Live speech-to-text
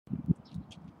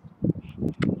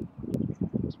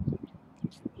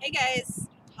Hey guys,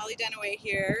 Hollie Dunaway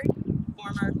here,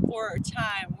 former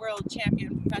four-time world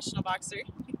champion professional boxer.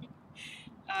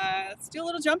 Let's do a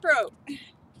little jump rope.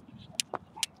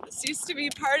 This used to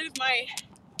be part of my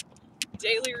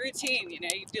daily routine. You know,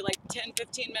 you do like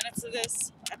 10-15 minutes of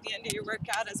this at the end of your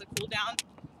workout as a cool down.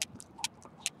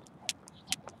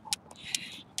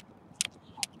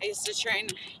 I used to train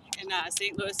in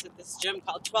St. Louis at this gym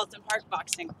called 12th and Park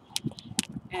Boxing,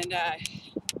 and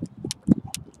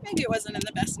maybe it wasn't in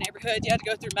the best neighborhood. You had to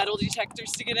go through metal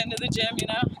detectors to get into the gym, you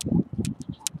know.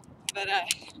 But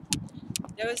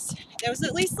there was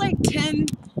at least like 10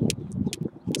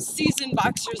 seasoned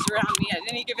boxers around me at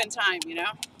any given time, you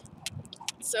know.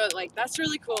 So like that's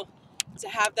really cool to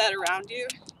have that around you,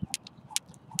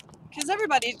 because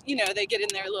everybody, you know, they get in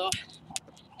their little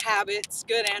habits,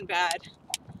 good and bad,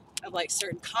 of like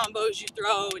certain combos you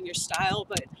throw and your style.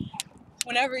 But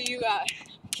whenever you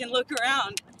can look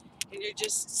around and you're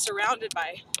just surrounded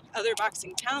by other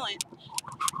boxing talent,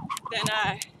 then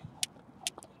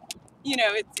you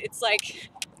know, it's like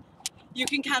you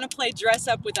can kind of play dress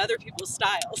up with other people's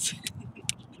styles.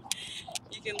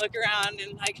 You can look around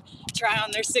and like try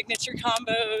on their signature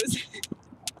combos,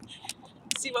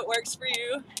 see what works for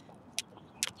you.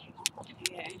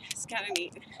 Yeah, it's kind of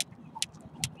neat.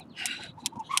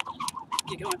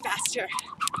 Get going faster.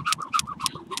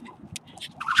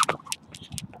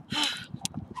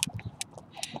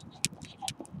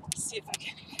 See if I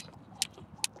can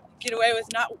get away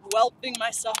with not whelping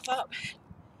myself up.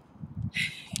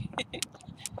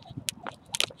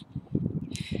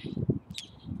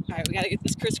 All right, we gotta get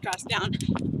this crisscross down.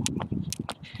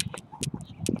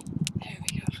 There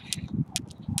we go.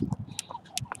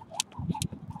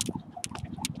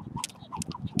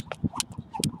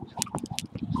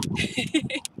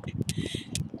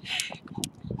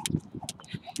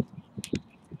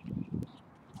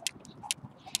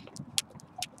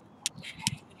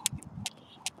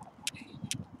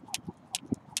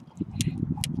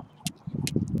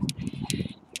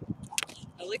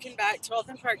 Looking back, 12th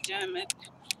and Park Gym, it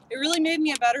really made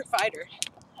me a better fighter.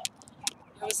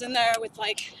 I was in there with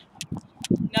like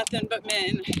nothing but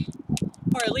men,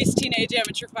 or at least teenage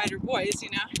amateur fighter boys, you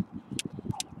know,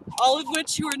 all of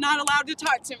which who were not allowed to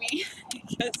talk to me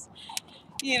because,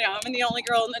 you know, I'm the only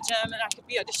girl in the gym and I could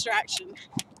be a distraction.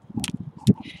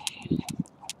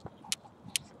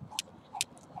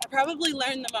 I probably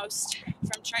learned the most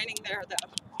from training there though.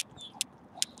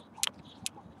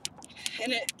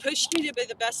 And it pushed me to be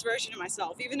the best version of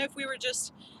myself, even if we were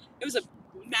just, it was a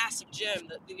massive gym,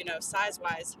 that, you know,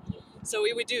 size-wise. So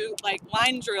we would do like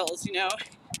line drills, you know,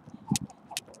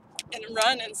 and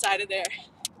run inside of there.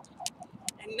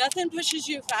 And nothing pushes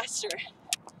you faster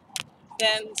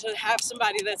than to have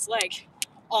somebody that's like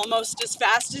almost as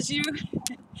fast as you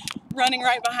running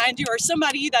right behind you, or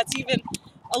somebody that's even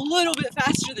a little bit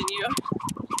faster than you.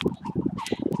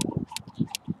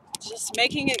 Just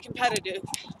making it competitive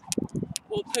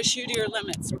will push you to your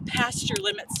limits or past your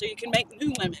limits so you can make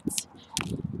new limits.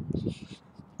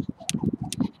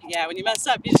 Yeah, when you mess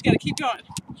up, you just gotta keep going.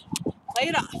 Play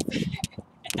it off.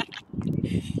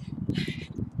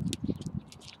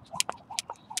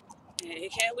 Yeah, you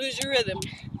can't lose your rhythm.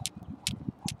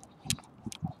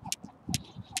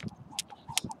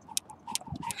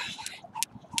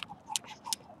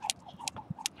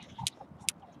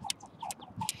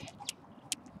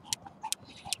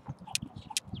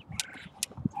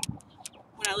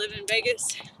 When I lived in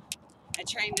Vegas, I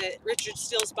trained at Richard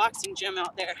Steele's boxing gym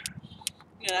out there.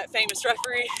 You know, that famous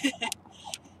referee.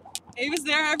 He was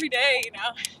there every day, you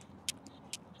know.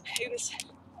 He was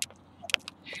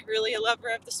really a lover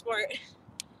of the sport.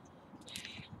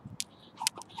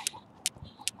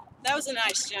 That was a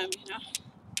nice gym, you know.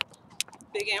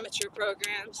 Big amateur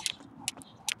programs.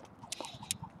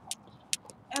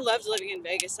 I loved living in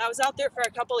Vegas. I was out there for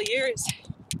a couple of years.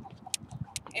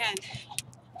 And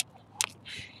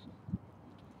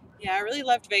yeah, I really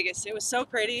loved Vegas. It was so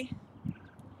pretty.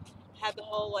 Had the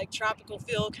whole like tropical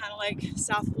feel, kind of like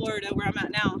South Florida where I'm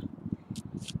at now.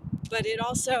 But it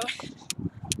also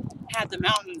had the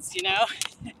mountains, you know.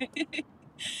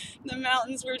 The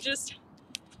mountains were just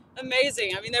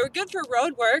amazing. I mean, they were good for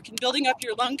road work and building up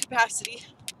your lung capacity.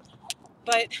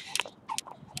 But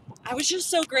I was just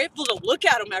so grateful to look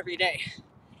at them every day.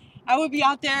 I would be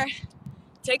out there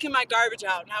taking my garbage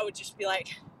out and I would just be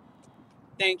like,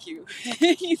 thank you,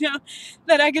 you know,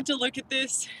 that I get to look at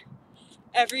this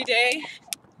every day.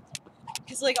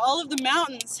 Because like all of the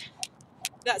mountains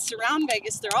that surround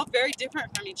Vegas, they're all very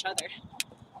different from each other.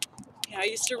 You know, I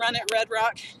used to run at Red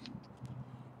Rock,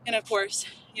 and of course,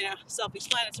 you know,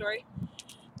 self-explanatory,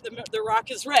 the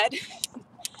rock is red.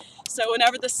 So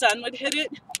whenever the sun would hit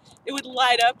it, it would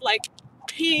light up like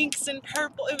pinks and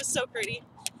purple. It was so pretty.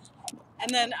 And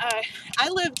then I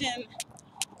lived in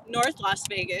North Las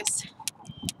Vegas,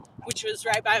 which was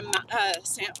right by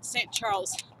St.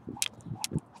 Charles.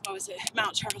 What was it?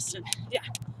 Mount Charleston. Yeah,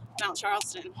 Mount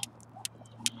Charleston.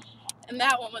 And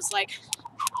that one was like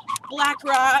black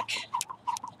rock.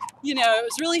 You know, it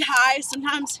was really high.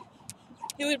 Sometimes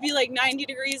it would be like 90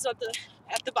 degrees at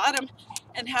the bottom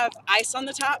and have ice on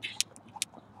the top.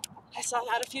 I saw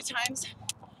that a few times.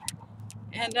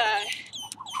 And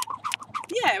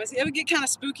yeah, it would get kind of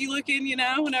spooky looking, you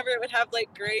know, whenever it would have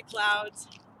like gray clouds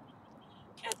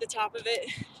at the top of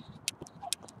it.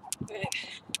 But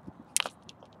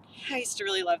I used to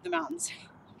really love the mountains.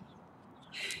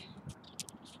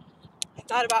 I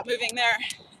thought about moving there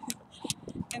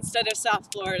instead of South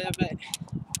Florida, but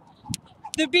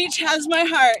the beach has my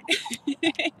heart.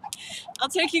 I'll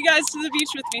take you guys to the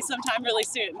beach with me sometime really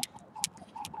soon.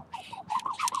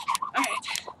 All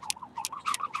right,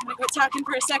 I'm gonna quit talking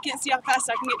for a second, see how fast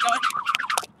I can get going.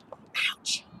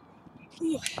 Ouch.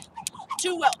 Ooh.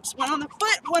 2 whelps, one on the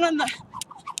foot, one on the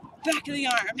back of the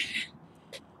arm.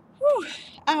 Whew.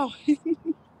 Ow.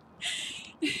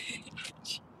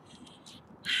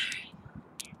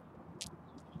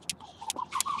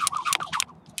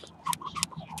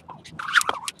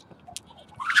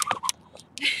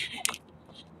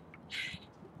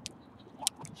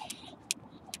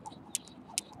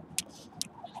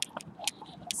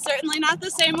 Certainly not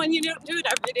the same when you don't do it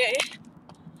every day.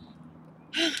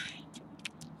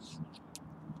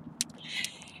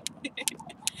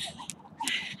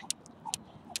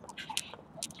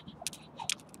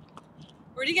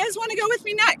 Where do you guys want to go with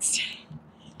me next?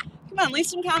 Come on, leave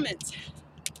some comments.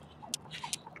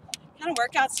 What kind of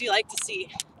workouts do you like to see?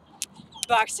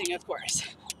 Boxing, of course.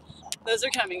 Those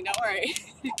are coming, don't worry.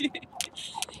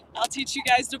 I'll teach you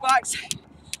guys to box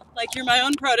like you're my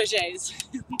own proteges.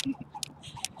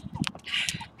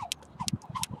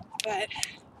 But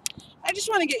I just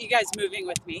want to get you guys moving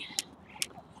with me.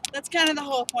 That's kind of the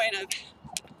whole point of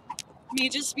me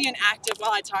just being active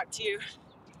while I talk to you.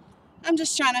 I'm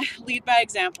just trying to lead by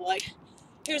example. Like,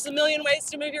 here's a million ways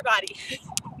to move your body. Here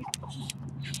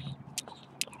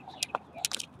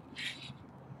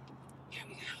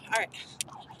we go. All right.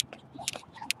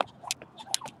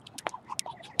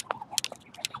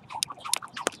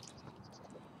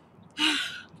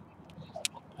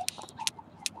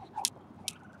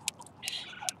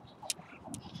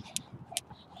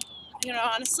 You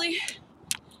know, honestly,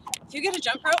 if you get a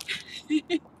jump rope, you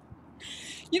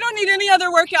don't need any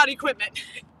other workout equipment.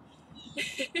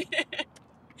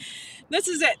 This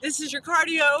is it. This is your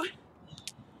cardio.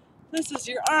 This is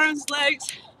your arms,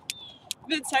 legs,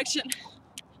 midsection.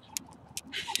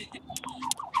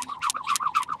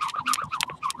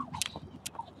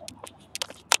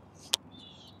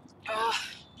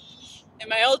 In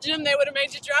my old gym, they would have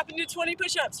made you drop and do 20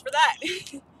 push-ups for that.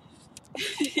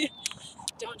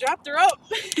 Don't drop the rope.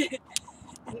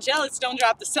 And jealous, don't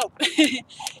drop the soap.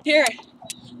 Here,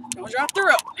 don't drop the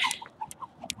rope.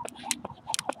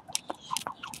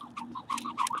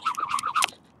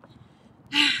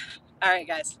 All right,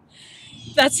 guys.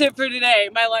 That's it for today.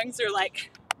 My lungs are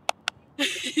like...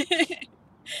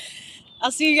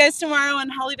 I'll see you guys tomorrow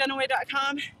on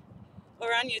holliedunaway.com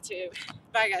or on YouTube.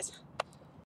 Bye, guys.